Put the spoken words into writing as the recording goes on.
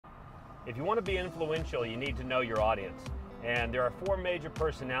If you want to be influential, you need to know your audience. And there are four major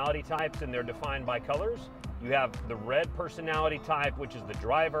personality types, and they're defined by colors. You have the red personality type, which is the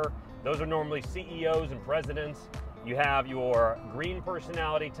driver. Those are normally CEOs and presidents. You have your green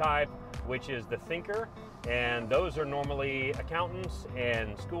personality type, which is the thinker, and those are normally accountants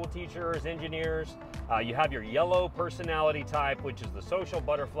and school teachers, engineers. You have your yellow personality type, which is the social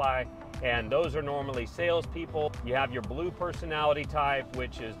butterfly, and those are normally salespeople. You have your blue personality type,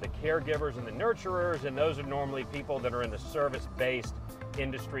 which is the caregivers and the nurturers, and those are normally people that are in the service-based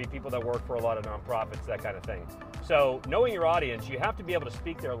industry, people that work for a lot of nonprofits, that kind of thing. So knowing your audience, you have to be able to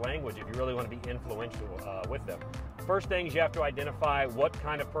speak their language if you really want to be influential with them. First things, you have to identify what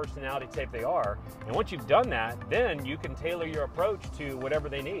kind of personality type they are, and once you've done that, then you can tailor your approach to whatever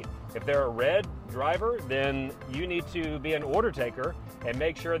they need. If they're a red driver, then you need to be an order taker and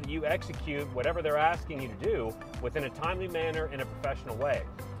make sure that you execute whatever they're asking you to do within a timely manner in a professional way.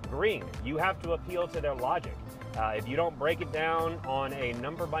 Green, you have to appeal to their logic. If you don't break it down on a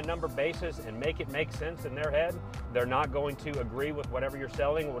number-by-number basis and make it make sense in their head, they're not going to agree with whatever you're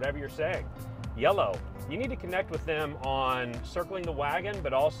selling, whatever you're saying. Yellow, you need to connect with them on circling the wagon,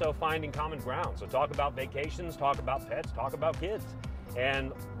 but also finding common ground. So talk about vacations, talk about pets, talk about kids.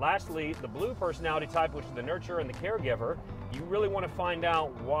 And lastly, the blue personality type, which is the nurturer and the caregiver, you really want to find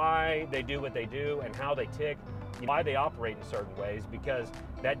out why they do what they do and how they tick, why they operate in certain ways, because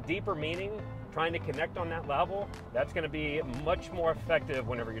that deeper meaning, trying to connect on that level, that's going to be much more effective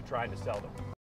whenever you're trying to sell them.